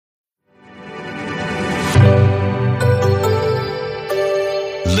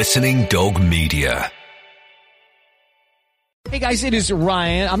Listening Dog Media. Hey guys, it is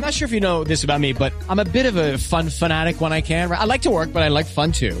Ryan. I'm not sure if you know this about me, but I'm a bit of a fun fanatic when I can. I like to work, but I like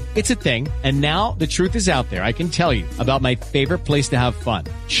fun too. It's a thing. And now the truth is out there. I can tell you about my favorite place to have fun.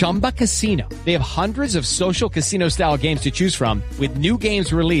 Chumba Casino. They have hundreds of social casino style games to choose from with new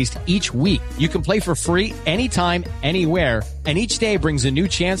games released each week. You can play for free anytime, anywhere. And each day brings a new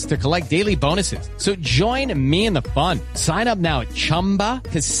chance to collect daily bonuses. So join me in the fun. Sign up now at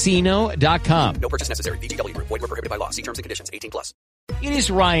ChumbaCasino.com. No purchase necessary. VGW. Void where prohibited by law. See terms and conditions. 18+. It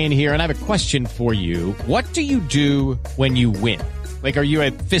is Ryan here, and I have a question for you. What do you do when you win? Like, are you a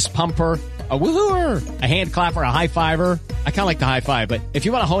fist pumper, a woohooer, a hand clapper, a high fiver? I kind of like the high five, but if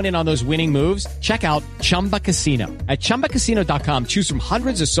you want to hone in on those winning moves, check out Chumba Casino. At ChumbaCasino.com, choose from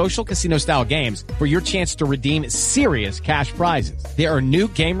hundreds of social casino style games for your chance to redeem serious cash prizes. There are new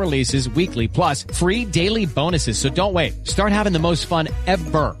game releases weekly, plus free daily bonuses. So don't wait. Start having the most fun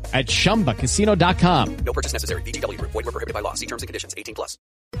ever at ChumbaCasino.com. No purchase necessary. VGW. Void where prohibited by law. See terms and conditions. 18+.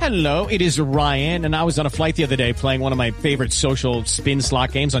 Hello, it is Ryan, and I was on a flight the other day playing one of my favorite social spin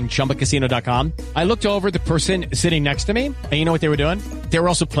slot games on ChumbaCasino.com. I looked over at the person sitting next to me, and you know what they were doing? They were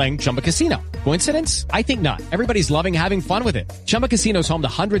also playing Chumba Casino. Coincidence? I think not. Everybody's loving having fun with it. Chumba Casino is home to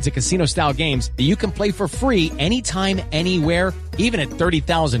hundreds of casino-style games that you can play for free anytime, anywhere, even at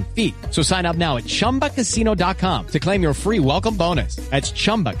 30,000 feet. So sign up now at ChumbaCasino.com to claim your free welcome bonus. That's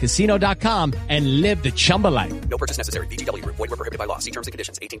ChumbaCasino.com and live the Chumba life. No purchase necessary. VGW. Void where prohibited by law. See terms and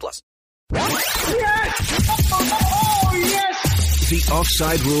conditions. 18+. Yes! Oh, yes! The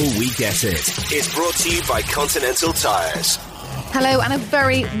Offside Rule We Get It is brought to you by Continental Tires. Hello and a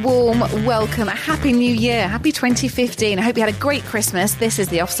very warm welcome. A happy new year. Happy 2015. I hope you had a great Christmas. This is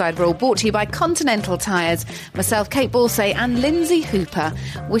the Offside Rule, brought to you by Continental Tires. Myself, Kate Borsay and Lindsay Hooper,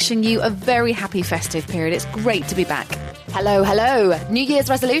 wishing you a very happy festive period. It's great to be back. Hello, hello. New Year's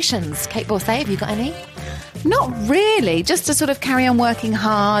resolutions. Kate Borsay, have you got any? Not really, just to sort of carry on working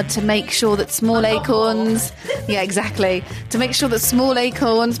hard to make sure that small acorns, yeah, exactly, to make sure that small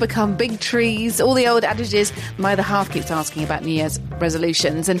acorns become big trees, all the old adages. My other half keeps asking about New Year's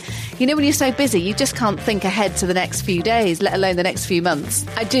resolutions. And you know, when you're so busy, you just can't think ahead to the next few days, let alone the next few months.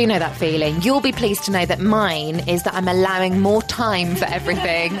 I do know that feeling. You'll be pleased to know that mine is that I'm allowing more time for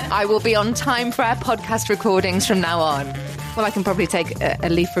everything. I will be on time for our podcast recordings from now on. Well, I can probably take a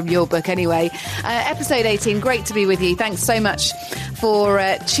leaf from your book anyway. Episode 18, great to be with you. Thanks so much for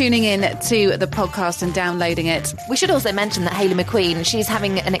tuning in to the podcast and downloading it. We should also mention that Hayley McQueen, she's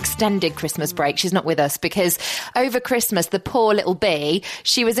having an extended Christmas break. She's not with us because over Christmas, the poor little bee,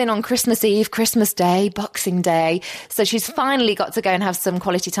 she was in on Christmas Eve, Christmas Day, Boxing Day. So she's finally got to go and have some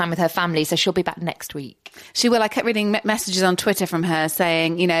quality time with her family. So she'll be back next week. She will. I kept reading messages on Twitter from her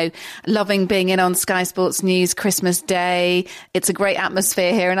saying, you know, loving being in on Sky Sports News Christmas Day. It's a great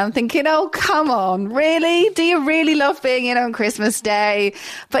atmosphere here. And I'm thinking, oh, come on, really? Do you really love being in on Christmas Day?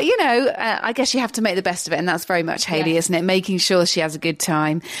 But, you know, I guess you have to make the best of it. And that's very much Hayley, isn't it? Making sure she has a good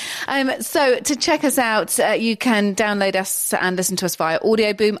time. So to check us out, you can download us and listen to us via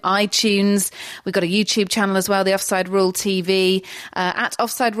Audio Boom, iTunes. We've got a YouTube channel as well, the Offside Rule TV, at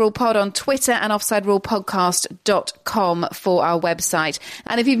Offside Rule Pod on Twitter and offsiderulepodcast.com for our website.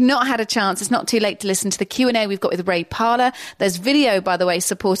 And if you've not had a chance, it's not too late to listen to the Q&A we've got with Ray Parler. There's video, by the way,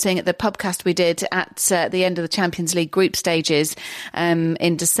 supporting the pubcast we did at the end of the Champions League group stages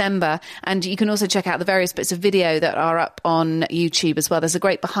in December. And you can also check out the various bits of video that are up on YouTube as well. There's a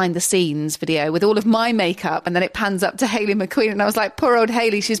great behind-the-scenes video with all of my makeup, and then it pans up to Hayley McQueen. And I was like, poor old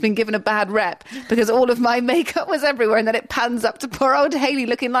Hayley, she's been given a bad rep because all of my makeup was everywhere. And then it pans up to poor old Hayley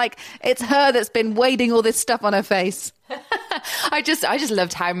looking like it's her that's been wading all this stuff on her face. I just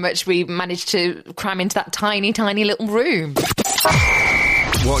loved how much we managed to cram into that tiny, tiny little room.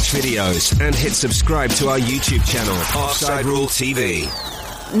 Watch videos and hit subscribe to our YouTube channel, Offside Rule TV.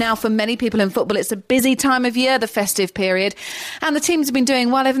 Now, for many people in football, it's a busy time of year, the festive period, and the teams have been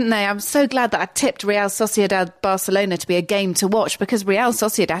doing well, haven't they? I'm so glad that I tipped Real Sociedad Barcelona to be a game to watch, because Real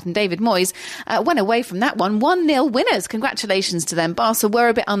Sociedad and David Moyes went away from that one 1-0 winners. Congratulations to them. Barca were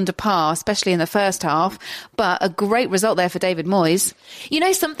a bit under par, especially in the first half, but a great result there for David Moyes. You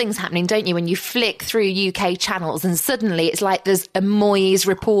know something's happening, don't you, when you flick through UK channels and suddenly it's like there's a Moyes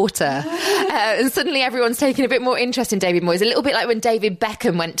reporter and suddenly everyone's taking a bit more interest in David Moyes, a little bit like when David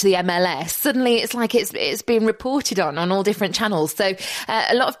Beckham went to the MLS, suddenly it's like it's being reported on all different channels. So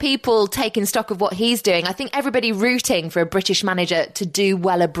a lot of people taking stock of what he's doing. I think everybody rooting for a British manager to do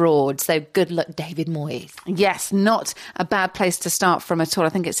well abroad. So good luck, David Moyes. Yes, not a bad place to start from at all. I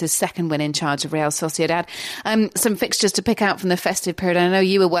think it's his second win in charge of Real Sociedad. Some fixtures to pick out from the festive period. I know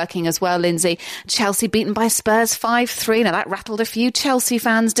you were working as well, Lindsay. Chelsea beaten by Spurs 5-3. Now that rattled a few Chelsea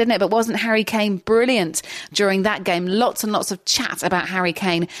fans, didn't it? But wasn't Harry Kane brilliant during that game? Lots and lots of chat about Harry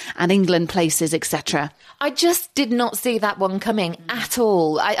Kane and England places, etc. I just did not see that one coming at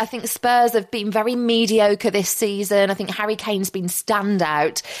all. I think Spurs have been very mediocre this season. I think Harry Kane's been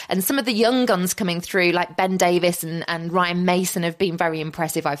standout. And some of the young guns coming through, like Ben Davies and Ryan Mason, have been very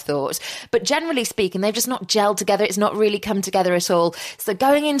impressive, I've thought. But generally speaking, they've just not gelled together. It's not really come together at all. So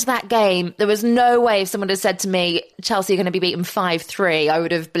going into that game, there was no way if someone had said to me, Chelsea are going to be beaten 5-3, I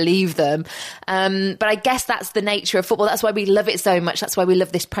would have believed them. But I guess that's the nature of football. That's why we love it so much. That's why we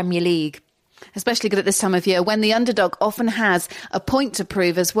love this Premier League. Especially good at this time of year when the underdog often has a point to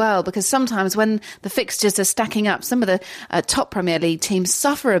prove as well, because sometimes when the fixtures are stacking up, some of the top Premier League teams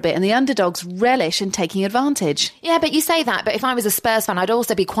suffer a bit and the underdogs relish in taking advantage. Yeah, but you say that, but if I was a Spurs fan, I'd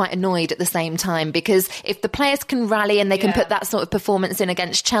also be quite annoyed at the same time, because if the players can rally and they can put that sort of performance in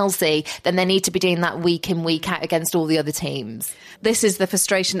against Chelsea, then they need to be doing that week in, week out against all the other teams. This is the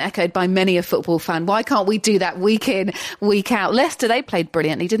frustration echoed by many a football fan. Why can't we do that week in, week out? Leicester, they played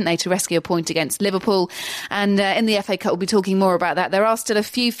brilliantly, didn't they, to rescue a point against Liverpool, and in the FA Cup we'll be talking more about that. There are still a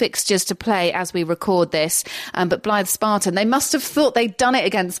few fixtures to play as we record this, but Blythe Spartan, they must have thought they'd done it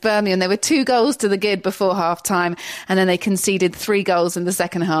against Birmingham. There were 2 goals to the good before half-time, and then they conceded 3 goals in the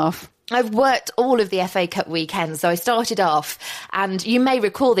second half. I've worked all of the FA Cup weekends, so I started off, and you may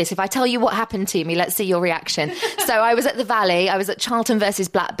recall this. If I tell you what happened to me, let's see your reaction. So I was at the Valley, I was at Charlton versus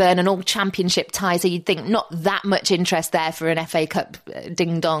Blackburn, an all championship tie, so you'd think not that much interest there for an FA Cup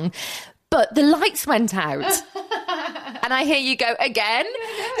ding-dong. But the lights went out. And I hear you go, again?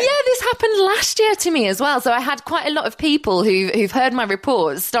 Yeah, this happened last year to me as well. So I had quite a lot of people who've heard my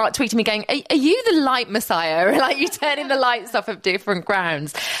reports start tweeting me going, are you the light messiah? Like, you turning the lights off of different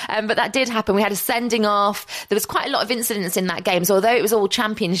grounds. But that did happen. We had a sending off. There was quite a lot of incidents in that game. So although it was all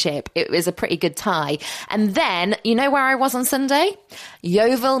championship, it was a pretty good tie. And then, you know where I was on Sunday?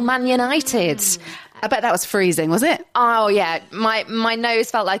 Yeovil Man United. I bet that was freezing, was it? Oh, yeah. My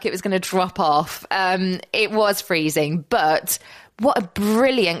nose felt like it was going to drop off. It was freezing, but what a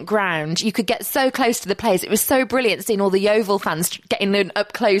brilliant ground. You could get so close to the players. It was so brilliant seeing all the Yeovil fans getting an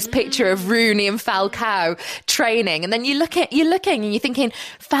up-close picture of Rooney and Falcao training. And then you're looking and you're thinking,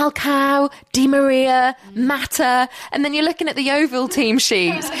 Falcao, Di Maria, Mata, and then you're looking at the Yeovil team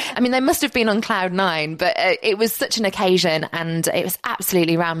sheet. I mean, they must have been on cloud 9, but it was such an occasion and it was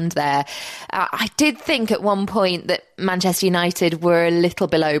absolutely rammed there. I did think at one point that Manchester United were a little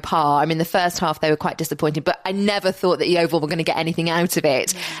below par. I mean, the first half they were quite disappointed, but I never thought that Yeovil were going to get anything out of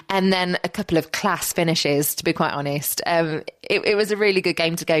it. And then a couple of class finishes, to be quite honest. It was a really good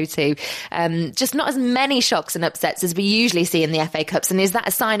game to go to. Just not as many shocks and upsets as we usually see in the FA Cups. And is that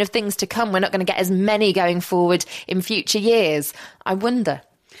a sign of things to come? We're not going to get as many going forward in future years. I wonder.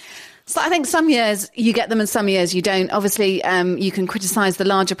 So I think some years you get them and some years you don't. Obviously, you can criticise the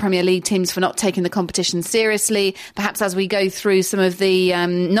larger Premier League teams for not taking the competition seriously. Perhaps as we go through, some of the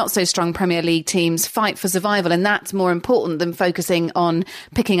not so strong Premier League teams fight for survival, and that's more important than focusing on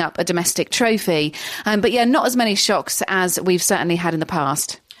picking up a domestic trophy. But yeah, not as many shocks as we've certainly had in the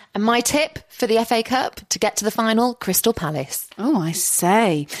past. And my tip for the FA Cup to get to the final, Crystal Palace. Oh, I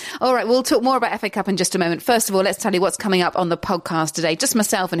say. All right, we'll talk more about FA Cup in just a moment. First of all, let's tell you what's coming up on the podcast today. Just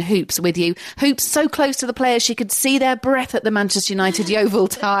myself and Hoops with you. Hoops so close to the players she could see their breath at the Manchester United Yeovil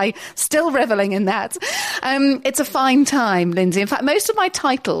tie. Still revelling in that. It's a fine time, Lindsay. In fact, most of my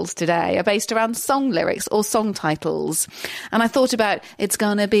titles today are based around song lyrics or song titles. And I thought about, it's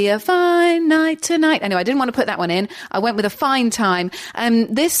gonna be a fine night tonight. Anyway, I didn't want to put that one in. I went with a fine time.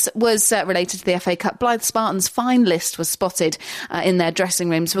 This was related to the FA Cup. Blythe Spartans' fine list was spotted in their dressing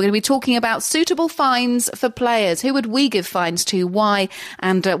rooms. We're going to be talking about suitable fines for players. Who would we give fines to? Why?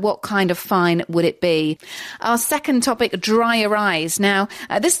 And what kind of fine would it be? Our second topic, dry your eyes. Now,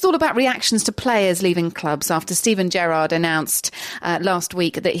 this is all about reactions to players leaving clubs after Steven Gerrard announced last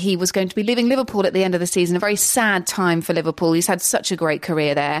week that he was going to be leaving Liverpool at the end of the season. A very sad time for Liverpool. He's had such a great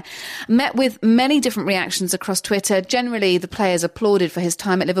career there. Met with many different reactions across Twitter. Generally, the players applauded for his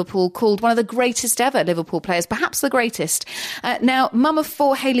time at Liverpool, called one of the greatest ever Liverpool players, perhaps the greatest. Now, mum of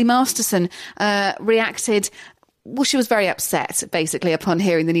 4 Hayley Masterson reacted well, she was very upset, basically, upon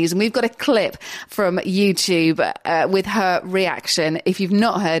hearing the news. And we've got a clip from YouTube with her reaction. If you've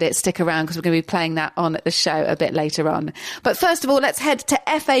not heard it, stick around because we're going to be playing that on the show a bit later on. But first of all, let's head to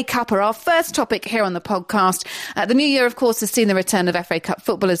FA Cup, our first topic here on the podcast. The new year, of course, has seen the return of FA Cup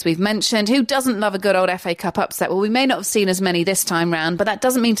football, as we've mentioned. Who doesn't love a good old FA Cup upset? Well, we may not have seen as many this time round, but that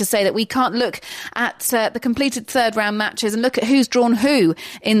doesn't mean to say that we can't look at the completed third round matches and look at who's drawn who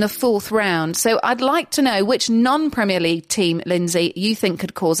in the fourth round. So I'd like to know which non-Premier League team, Lindsay, you think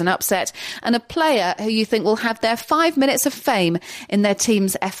could cause an upset, and a player who you think will have their 5 minutes of fame in their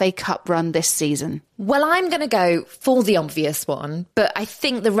team's FA Cup run this season. Well, I'm going to go for the obvious one, but I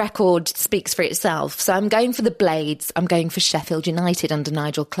think the record speaks for itself. So I'm going for the Blades. I'm going for Sheffield United under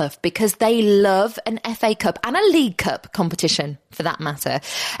Nigel Clough because they love an FA Cup and a League Cup competition, for that matter.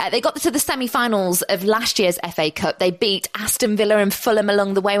 They got to the semi-finals of last year's FA Cup. They beat Aston Villa and Fulham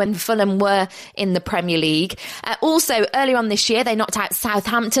along the way when Fulham were in the Premier League. Also, earlier on this year, they knocked out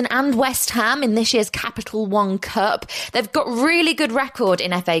Southampton and West Ham in this year's Capital One Cup. They've got really good record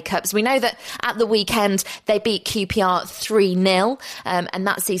in FA Cups. We know that at the weekend, they beat QPR 3-0, and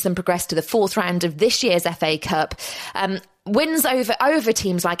that sees them progress to the fourth round of this year's FA Cup. Wins over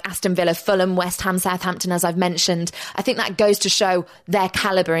teams like Aston Villa, Fulham, West Ham, Southampton, as I've mentioned. I think that goes to show their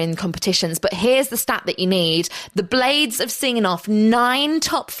calibre in competitions. But here's the stat that you need. The Blades have seen off 9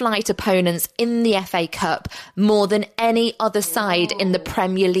 top-flight opponents in the FA Cup, more than any other side in the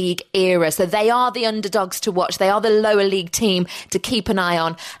Premier League era. So they are the underdogs to watch. They are the lower league team to keep an eye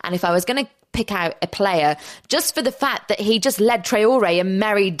on. And if I was going to pick out a player just for the fact that he just led Traore a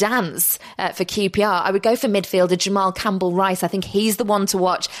merry dance for QPR, I would go for midfielder Jamal Campbell-Rice. I think he's the one to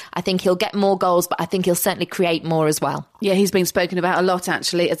watch. I think he'll get more goals, but I think he'll certainly create more as well. Yeah, he's been spoken about a lot,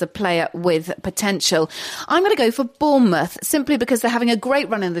 actually, as a player with potential. I'm going to go for Bournemouth, simply because they're having a great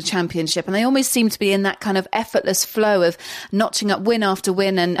run in the Championship, and they almost seem to be in that kind of effortless flow of notching up win after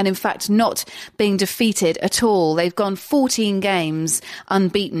win and in fact, not being defeated at all. They've gone 14 games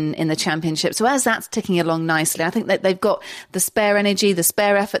unbeaten in the Championship. So as that's ticking along nicely, I think that they've got the spare energy, the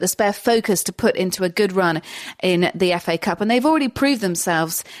spare effort, the spare focus to put into a good run in the FA Cup. And they've already proved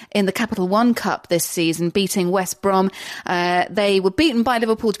themselves in the Capital One Cup this season, beating West Brom. They were beaten by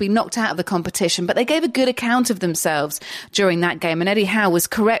Liverpool to be knocked out of the competition, but they gave a good account of themselves during that game. And Eddie Howe was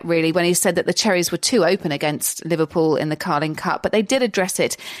correct, really, when he said that the cherries were too open against Liverpool in the Carling Cup, but they did address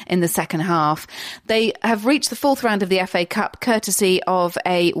it in the second half. They have reached the fourth round of the FA Cup, courtesy of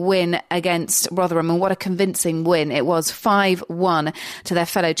a win against Rotherham, and what a convincing win it was. 5-1 to their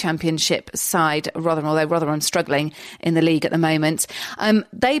fellow Championship side, Rotherham, although Rotherham's struggling in the league at the moment.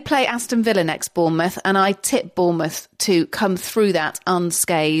 They play Aston Villa next, Bournemouth, and I tip Bournemouth to come through that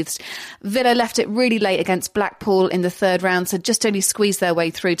unscathed. Villa left it really late against Blackpool in the third round, so just only squeezed their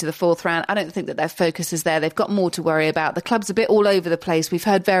way through to the fourth round. I don't think that their focus is there. They've got more to worry about. The club's a bit all over the place. We've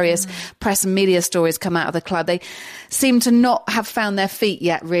heard various press and media stories come out of the club. They seem to not have found their feet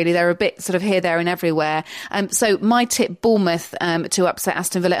yet, really. They're a bit sort of here, there and everywhere. So my tip, Bournemouth to upset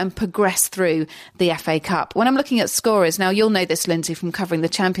Aston Villa and progress through the FA Cup. When I'm looking at scorers, now you'll know this, Lindsay, from covering the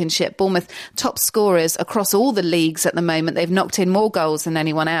Championship, Bournemouth top scorers across all the leagues at the moment. They've knocked in more goals than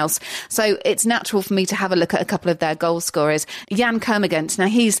anyone else. So it's natural for me to have a look at a couple of their goal scorers. Jan Kermegant, now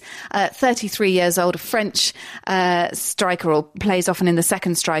he's 33 years old, a French striker, or plays often in the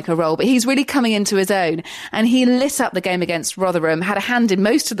second striker role, but he's really coming into his own, and he lit up the game against Rotherham, had a hand in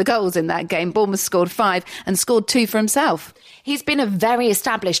most of the goals in that game. Bournemouth scored 5 and scored 2 for himself. He's been a very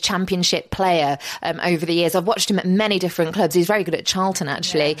established Championship player over the years. I've watched him at many different clubs. He's very good at Charlton,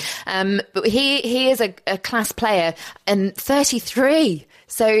 actually. Yeah. But he is a class player, and 33.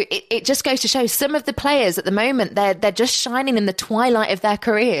 So it just goes to show some of the players at the moment, they're just shining in the twilight of their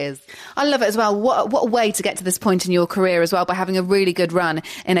careers. I love it as well. What a way to get to this point in your career as well, by having a really good run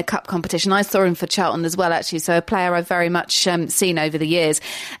in a cup competition. I saw him for Charlton as well, actually, so a player I've very much seen over the years.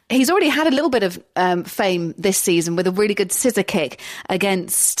 He's already had a little bit of fame this season with a really good scissor kick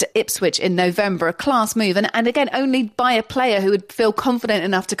against Ipswich in November, a class move, and again, only by a player who would feel confident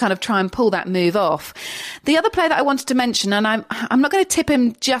enough to kind of try and pull that move off. The other player that I wanted to mention, and I'm not going to tip him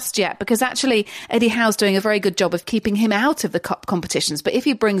just yet, because actually Eddie Howe's doing a very good job of keeping him out of the cup competitions, but if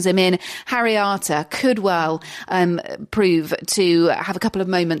he brings him in, Harry Arter could well prove to have a couple of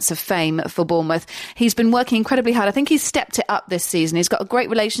moments of fame for Bournemouth. He's been working incredibly hard. I think he's stepped it up this season. He's got a great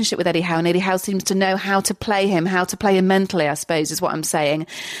relationship with Eddie Howe, and Eddie Howe seems to know how to play him mentally, I suppose, is what I'm saying.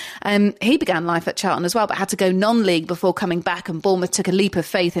 He began life at Charlton as well, but had to go non-league before coming back, and Bournemouth took a leap of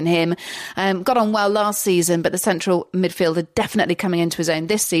faith in him. Got on well last season, but the central midfielder definitely coming into his zone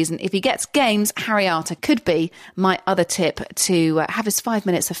this season. If he gets games, Harry Arter could be my other tip to have his 5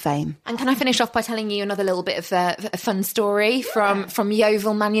 minutes of fame. And can I finish off by telling you another little bit of a fun story from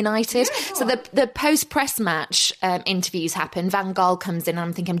Yeovil Man United? So the post-press match interviews happen. Van Gaal comes in and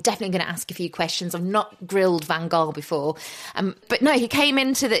I'm thinking, I'm definitely going to ask a few questions. I've not grilled Van Gaal before. But no, he came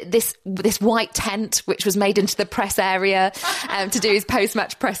into this white tent, which was made into the press area to do his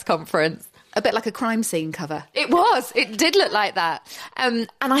post-match press conference. A bit like a crime scene cover. It was. It did look like that. And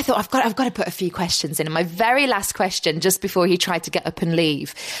I thought, I've got to put a few questions in. And my very last question, just before he tried to get up and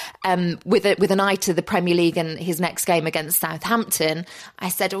leave, with an eye to the Premier League and his next game against Southampton, I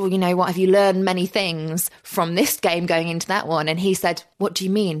said, oh, you know what, have you learned many things from this game going into that one? And he said, what do you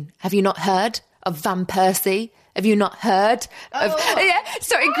mean? Have you not heard of Van Persie? Have you not heard of...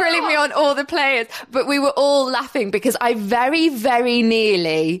 Started grilling me on all the players. But we were all laughing because I very, very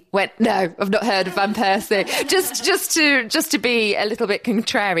nearly went, no, I've not heard of Van Persie. Just to be a little bit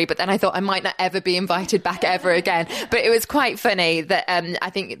contrary. But then I thought I might not ever be invited back ever again. But it was quite funny that I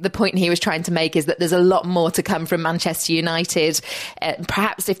think the point he was trying to make is that there's a lot more to come from Manchester United.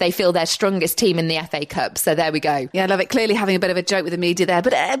 Perhaps if they feel their strongest team in the FA Cup. So there we go. Yeah, I love it. Clearly having a bit of a joke with the media there.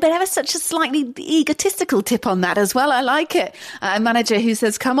 But ever such a slightly egotistical tip on that as well. I like it. A manager who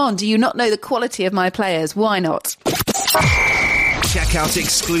says, come on, do you not know the quality of my players? Why not? Check out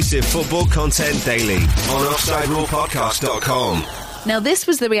exclusive football content daily on OffsideRulePodcast.com. Now, this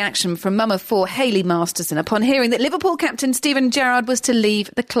was the reaction from mum of four, Hayley Masterson, upon hearing that Liverpool captain Steven Gerrard was to leave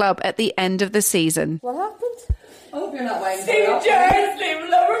the club at the end of the season. What happened? I hope you're not waiting Steven Gerrard's leaving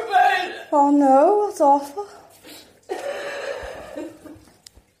Liverpool. Oh no, that's awful.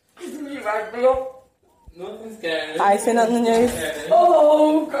 You rang me up. Nothing's scary. I seen it in the news.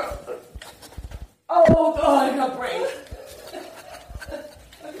 Oh God. Oh God, I can't breathe.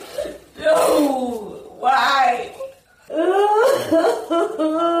 No, why?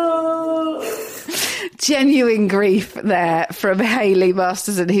 Genuine grief there from Hayley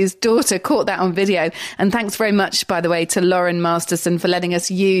Masterson, whose daughter caught that on video. And thanks very much, by the way, to Lauren Masterson for letting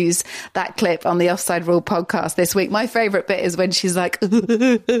us use that clip on the Offside Rule podcast this week. My favourite bit is when she's like,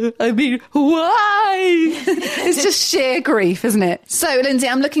 I mean, why? It's just sheer grief, isn't it? So, Lindsay,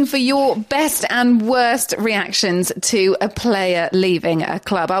 I'm looking for your best and worst reactions to a player leaving a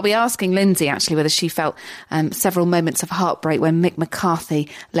club. I'll be asking Lindsay, actually, whether she felt several moments of heartbreak when Mick McCarthy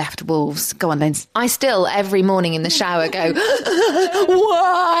left Wolves. Go on, Lindsay. I still, every morning in the shower, go,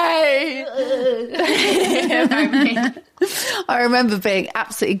 why? I remember being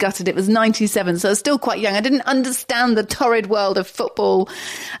absolutely gutted. It was 97, so I was still quite young. I didn't understand the torrid world of football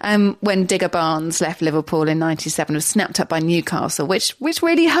when Digger Barnes left Liverpool in 97, was snapped up by Newcastle, which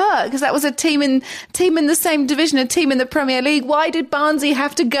really hurt because that was a team in the same division, a team in the Premier League. Why did Barnesy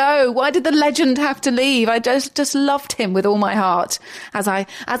have to go? Why did the legend have to leave? I just loved him with all my heart, as I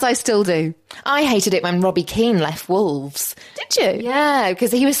still do. I hated it when Robbie Keane left Wolves. Did you? Yeah,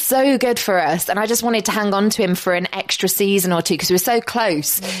 because he was so good for us and I just wanted to hang on to him for an extra season or two because we were so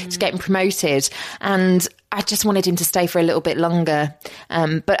close to getting promoted and I just wanted him to stay for a little bit longer,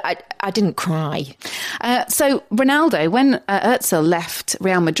 but I didn't cry. So Ronaldo, when Özil left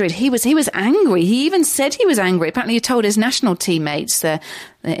Real Madrid, he was angry. He even said he was angry. Apparently he told his national teammates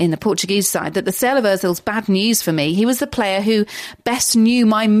in the Portuguese side that the sale of Özil's bad news for me. He was the player who best knew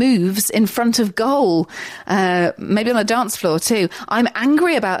my moves in front of goal, maybe on a dance floor too. I'm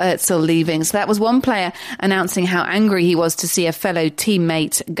angry about Özil leaving. So that was one player announcing how angry he was to see a fellow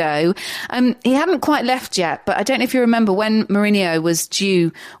teammate go. He hadn't quite left yet, but I don't know if you remember when Mourinho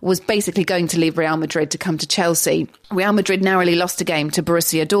was basically going to leave Real Madrid to come to Chelsea. Real Madrid narrowly lost a game to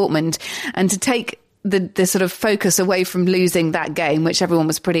Borussia Dortmund, and to take the sort of focus away from losing that game, which everyone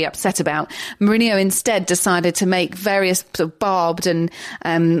was pretty upset about, Mourinho instead decided to make various sort of barbed and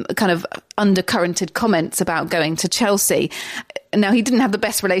kind of undercurrented comments about going to Chelsea. Now, he didn't have the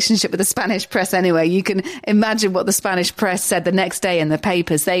best relationship with the Spanish press anyway. You can imagine what the Spanish press said the next day in the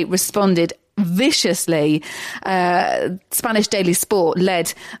papers. They responded viciously. Spanish Daily Sport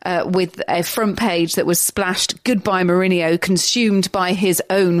led with a front page that was splashed "Goodbye Mourinho, consumed by his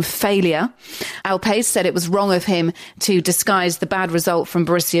own failure." Al Pace said it was wrong of him to disguise the bad result from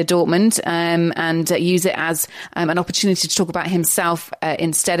Borussia Dortmund and use it as an opportunity to talk about himself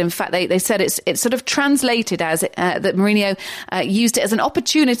instead. In fact, they said it's sort of translated as that Mourinho used it as an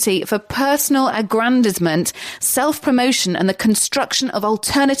opportunity for personal aggrandizement, self-promotion and the construction of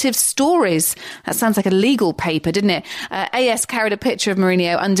alternative stories. That sounds like a legal paper, didn't it? AS carried a picture of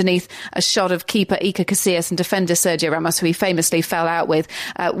Mourinho underneath a shot of keeper Iker Casillas and defender Sergio Ramos, who he famously fell out with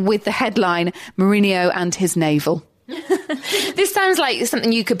the headline, "Mourinho and his navel." This sounds like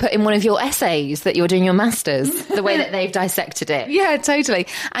something you could put in one of your essays that you're doing your masters, the way that they've dissected it. Yeah, totally.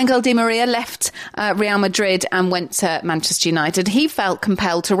 Angel Di Maria left Real Madrid and went to Manchester United. He felt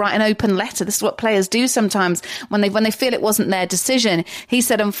compelled to write an open letter. This is what players do sometimes when they feel it wasn't their decision. He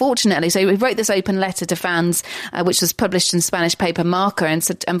said, unfortunately, so he wrote this open letter to fans, which was published in Spanish paper Marca, and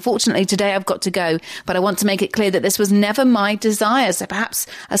said, unfortunately, today I've got to go, but I want to make it clear that this was never my desire. So perhaps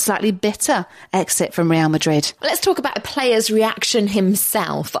a slightly bitter exit from Real Madrid. Let's talk about a player's reaction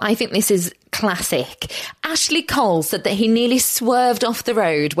himself. I think this is classic. Ashley Cole said that he nearly swerved off the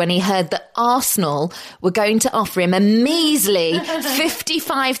road when he heard that Arsenal were going to offer him a measly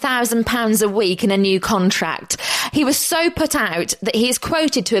 £55,000 a week in a new contract. He was so put out that he is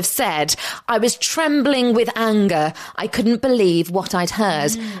quoted to have said, "I was trembling with anger. I couldn't believe what I'd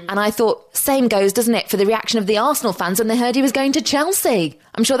heard." And I thought, same goes, doesn't it, for the reaction of the Arsenal fans when they heard he was going to Chelsea.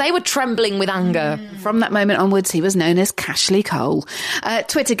 I'm sure they were trembling with anger. From that moment onwards, he was known as Cashley Cole.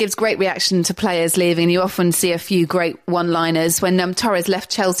 Twitter gives great reaction to players leaving. You often see a few great one-liners. When Torres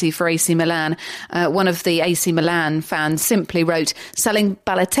left Chelsea for AC Milan, one of the AC Milan fans simply wrote, "Selling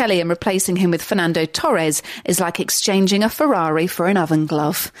Balotelli and replacing him with Fernando Torres is like exchanging a Ferrari for an oven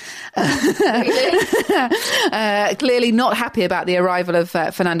glove." Clearly not happy about the arrival of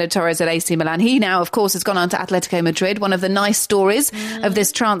Fernando Torres at AC Milan. He now, of course, has gone on to Atletico Madrid, one of the nice stories of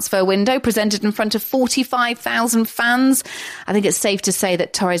this transfer window, presented in front of 45,000 fans. I think it's safe to say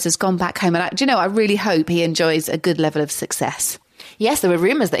that Torres has gone back home. And do you know, I really hope he enjoys a good level of success. Yes, there were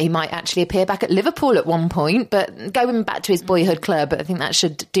rumours that he might actually appear back at Liverpool at one point, but going back to his boyhood club, I think that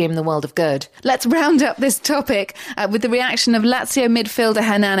should do him the world of good. Let's round up this topic with the reaction of Lazio midfielder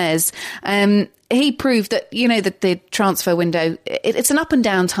Hernanes. He proved that, you know, that the transfer window, it's an up and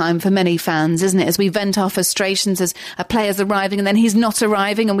down time for many fans, isn't it? As we vent our frustrations as a player's arriving and then he's not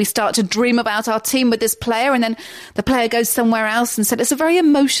arriving, and we start to dream about our team with this player, and then the player goes somewhere else, and said it's a very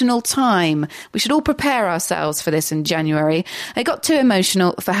emotional time. We should all prepare ourselves for this in January. It got too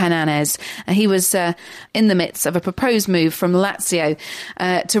emotional for Hernanes. He was in the midst of a proposed move from Lazio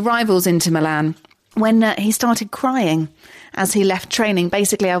to rivals Inter Milan when he started crying as he left training.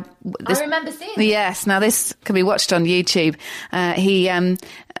 Basically, I remember seeing it. Yes, now this can be watched on YouTube. He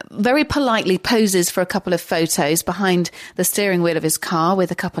very politely poses for a couple of photos behind the steering wheel of his car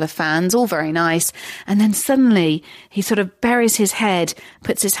with a couple of fans, all very nice. And then suddenly he sort of buries his head,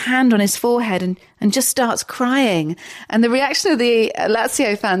 puts his hand on his forehead and just starts crying. And the reaction of the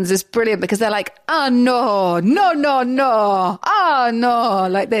Lazio fans is brilliant, because they're like, "Oh, no, no, no, no, oh, no,"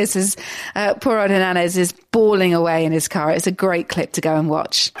 like this, as poor old Hernanes is bawling away in his car. It's a great clip to go and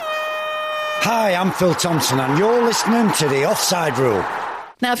watch. Hi, I'm Phil Thompson and you're listening to the Offside Rule.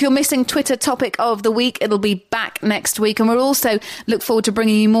 Now, if you're missing Twitter topic of the week, it'll be back next week. And we'll also look forward to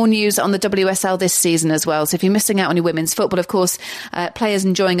bringing you more news on the WSL this season as well. So if you're missing out on your women's football, of course, players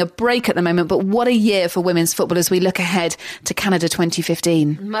enjoying a break at the moment. But what a year for women's football as we look ahead to Canada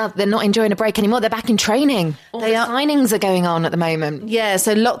 2015. Well, they're not enjoying a break anymore. They're back in training. Signings are going on at the moment. Yeah,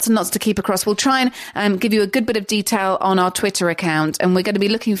 so lots and lots to keep across. We'll try and give you a good bit of detail on our Twitter account. And we're going to be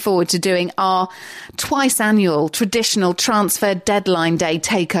looking forward to doing our twice annual traditional transfer deadline day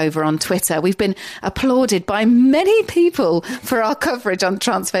takeover on Twitter. We've been applauded by many people for our coverage on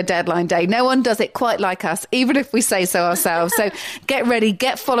transfer deadline day. No one does it quite like us, even if we say so ourselves. So get ready,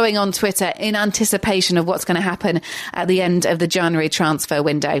 get following on Twitter in anticipation of what's going to happen at the end of the January transfer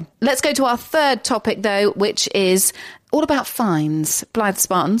window. Let's go to our third topic, though, which is all about fines. Blythe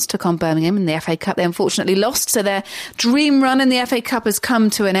Spartans took on Birmingham in the FA Cup. They unfortunately lost, so their dream run in the FA Cup has come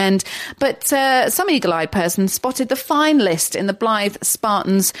to an end. But some eagle-eyed person spotted the fine list in the Blythe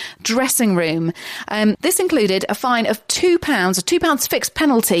Spartans dressing room. This included a fine of £2, a £2 fixed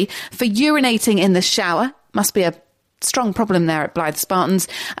penalty for urinating in the shower. Must be a strong problem there at Blythe Spartans.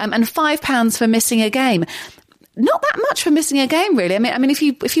 And £5 for missing a game. Not that much for missing a game, really. I mean, if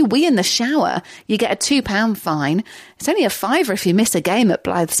you wee in the shower, you get a £2 fine. It's only a £5 if you miss a game at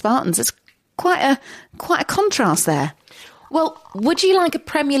Blythe Spartans. It's quite a contrast there. Well, would you like a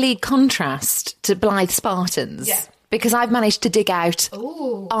Premier League contrast to Blythe Spartans? Yeah. Because I've managed to dig out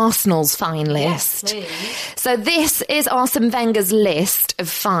Arsenal's fine list. Yes, so this is Arsene Wenger's list of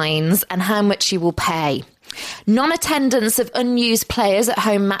fines and how much you will pay. Non-attendance of unused players at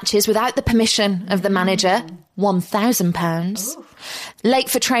home matches without the permission of the manager, £1,000. Late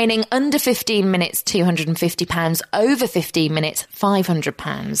for training under 15 minutes, £250. Over 15 minutes,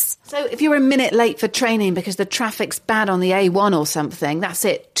 £500. So if you're a minute late for training because the traffic's bad on the A1 or something, that's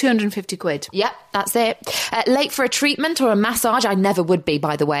it, £250. Yep. that's it. Late for a treatment or a massage, I never would be,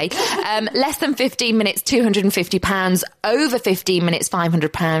 by the way. Less than 15 minutes, £250. Over 15 minutes,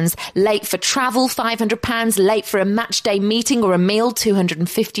 £500. Late for travel, £500. Late for a match day meeting or a meal,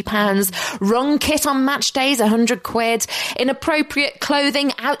 £250. Wrong kit on match days, £100. Inappropriate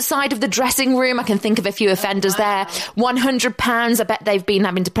clothing outside of the dressing room, I can think of a few offenders there, £100. I bet they've been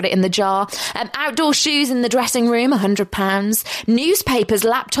having to put it in the jar. Outdoor shoes in the dressing room, £100. Newspapers,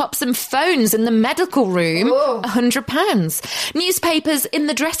 laptops and phones in the medical room, £100. Newspapers in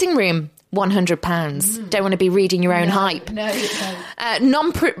the dressing room, £100. Don't want to be reading your own hype. No.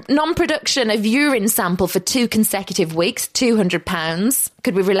 Non-production of urine sample for 2 consecutive weeks, £200.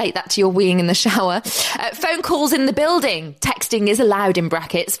 Could we relate that to your weeing in the shower? Phone calls in the building. Texting is allowed in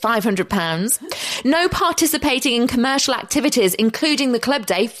brackets, £500. No participating in commercial activities, including the club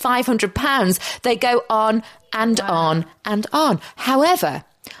day, £500. They go on and on and on. However,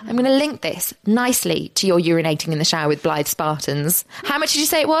 I'm going to link this nicely to your urinating in the shower with Blythe Spartans. How much did you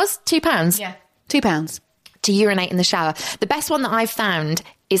say it was? £2? Yeah. £2. To urinate in the shower. The best one that I've found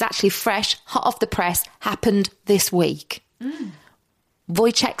is actually fresh, hot off the press, happened this week.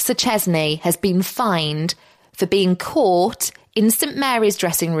 Wojciech Szczesny has been fined for being caught in St Mary's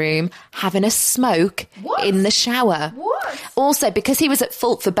dressing room having a smoke in the shower. What? Also, because he was at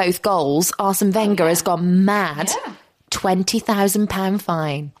fault for both goals, Arsene Wenger has gone mad. Yeah. £20,000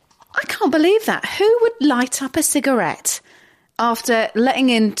 fine. I can't believe that. Who would light up a cigarette after letting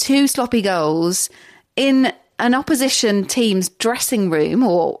in 2 sloppy goals in an opposition team's dressing room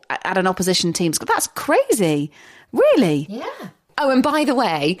or at an opposition team's... That's crazy. Really? Yeah. Oh, and by the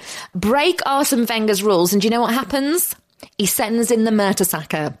way, break Arsene Wenger's rules and do you know what happens? He sends in the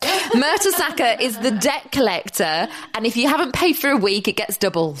Mertesacker. Mertesacker is the debt collector, and if you haven't paid for a week, it gets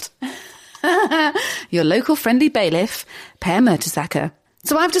doubled. Your local friendly bailiff, Per Mertesacker.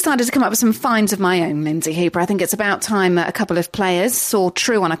 So I've decided to come up with some fines of my own, Lindsay Hooper. I think it's about time a couple of players saw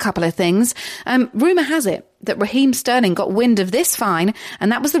true on a couple of things. Rumour has it that Raheem Sterling got wind of this fine,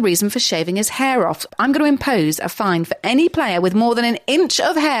 and that was the reason for shaving his hair off. I'm going to impose a fine for any player with more than an inch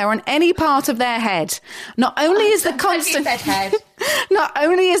of hair on any part of their head. Not only is the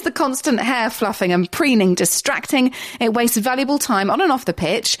constant hair fluffing and preening distracting, it wastes valuable time on and off the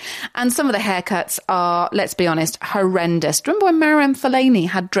pitch, and some of the haircuts are, let's be honest, horrendous. Remember when Marianne Fellaini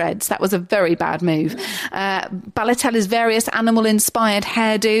had dreads? That was a very bad move. Balotelli's various animal-inspired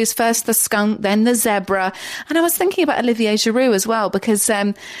hairdos, first the skunk, then the zebra. And I was thinking about Olivier Giroud as well, because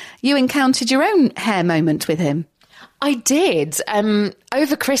you encountered your own hair moment with him. I did.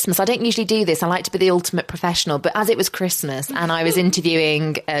 Over Christmas, I don't usually do this. I like to be the ultimate professional. But as it was Christmas and I was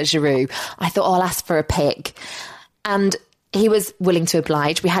interviewing Giroud, I thought, I'll ask for a pic. And he was willing to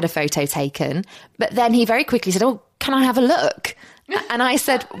oblige. We had a photo taken. But then he very quickly said, can I have a look? And I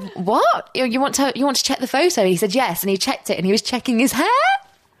said, what? You want to check the photo? He said, yes. And he checked it and he was checking his hair.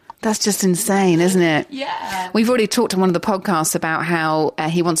 That's just insane, isn't it? Yeah. We've already talked on one of the podcasts about how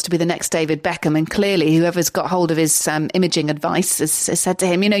he wants to be the next David Beckham, and clearly whoever's got hold of his imaging advice has said to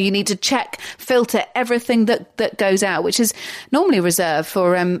him, you need to filter everything that goes out, which is normally reserved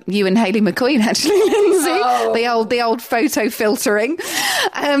for you and Hayley McQueen, actually, Lindsay. The old photo filtering.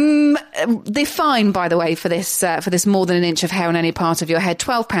 The fine, by the way, for this more than an inch of hair on any part of your head,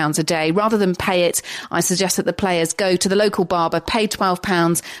 £12 a day. Rather than pay it, I suggest that the players go to the local barber, pay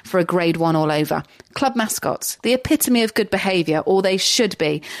 £12 for a grade 1 all over. Club mascots, the epitome of good behaviour, or they should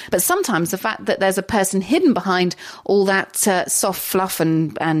be. But sometimes the fact that there's a person hidden behind all that soft fluff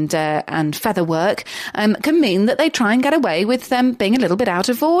and feather work can mean that they try and get away with them being a little bit out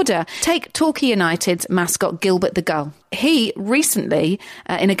of order. Take Torquay United's mascot Gilbert the Gull. He recently,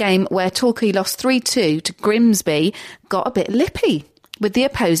 in a game where Torquay lost 3-2 to Grimsby, got a bit lippy with the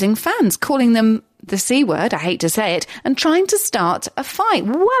opposing fans, calling them the C word, I hate to say it, and trying to start a fight.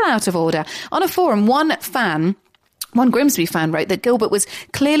 Well out of order. On a forum, one Grimsby fan wrote that Gilbert was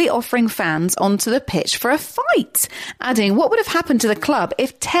clearly offering fans onto the pitch for a fight, adding, what would have happened to the club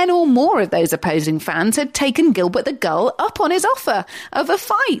if 10 or more of those opposing fans had taken Gilbert the Gull up on his offer of a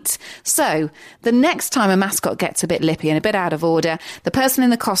fight? So, the next time a mascot gets a bit lippy and a bit out of order, the person in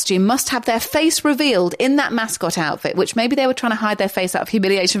the costume must have their face revealed in that mascot outfit, which maybe they were trying to hide their face out of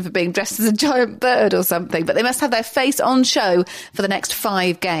humiliation for being dressed as a giant bird or something, but they must have their face on show for the next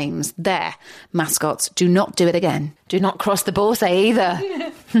 5 games. There, mascots, do not do it again. Do not cross the Borsay either.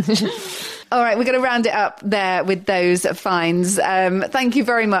 All right, we're going to round it up there with those fines. Thank you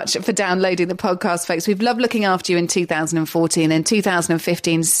very much for downloading the podcast, folks. We've loved looking after you in 2014, and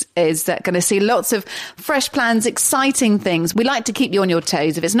 2015 is going to see lots of fresh plans, exciting things. We like to keep you on your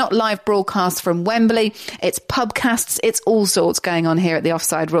toes. If it's not live broadcasts from Wembley, it's pubcasts, it's all sorts going on here at the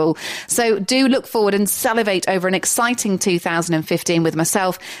Offside Rule. So do look forward and salivate over an exciting 2015 with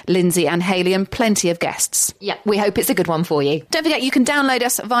myself, Lindsay and Hayley, and plenty of guests. Yeah, we hope it's a good one for you. Don't forget, you can download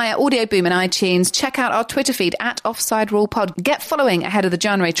us via Audio Boom and iTunes. Check out our Twitter feed at Offside Rule Pod. Get following ahead of the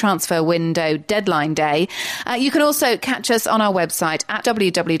January transfer window deadline day. You can also catch us on our website at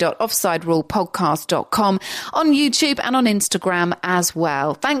www.offsiderulepodcast.com, on YouTube and on Instagram as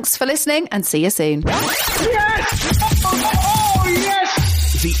well. Thanks for listening and see you soon. Yes! Oh,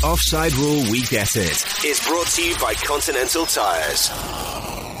 yes! The Offside Rule We Get It is brought to you by Continental Tires.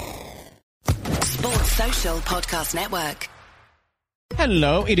 Sports Social Podcast Network.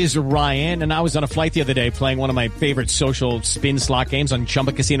 Hello, it is Ryan, and I was on a flight the other day playing one of my favorite social spin slot games on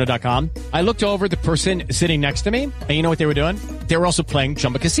ChumbaCasino.com. I looked over at the person sitting next to me, and you know what they were doing? They were also playing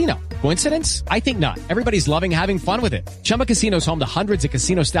Chumba Casino. Coincidence? I think not. Everybody's loving having fun with it. Chumba Casino is home to hundreds of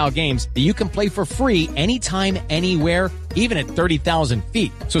casino-style games that you can play for free anytime, anywhere, even at 30,000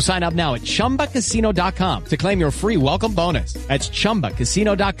 feet. So sign up now at ChumbaCasino.com to claim your free welcome bonus. That's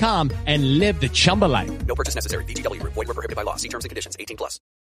ChumbaCasino.com and live the Chumba life. No purchase necessary. VGW Group. Void where prohibited by law. See terms and conditions. 18+.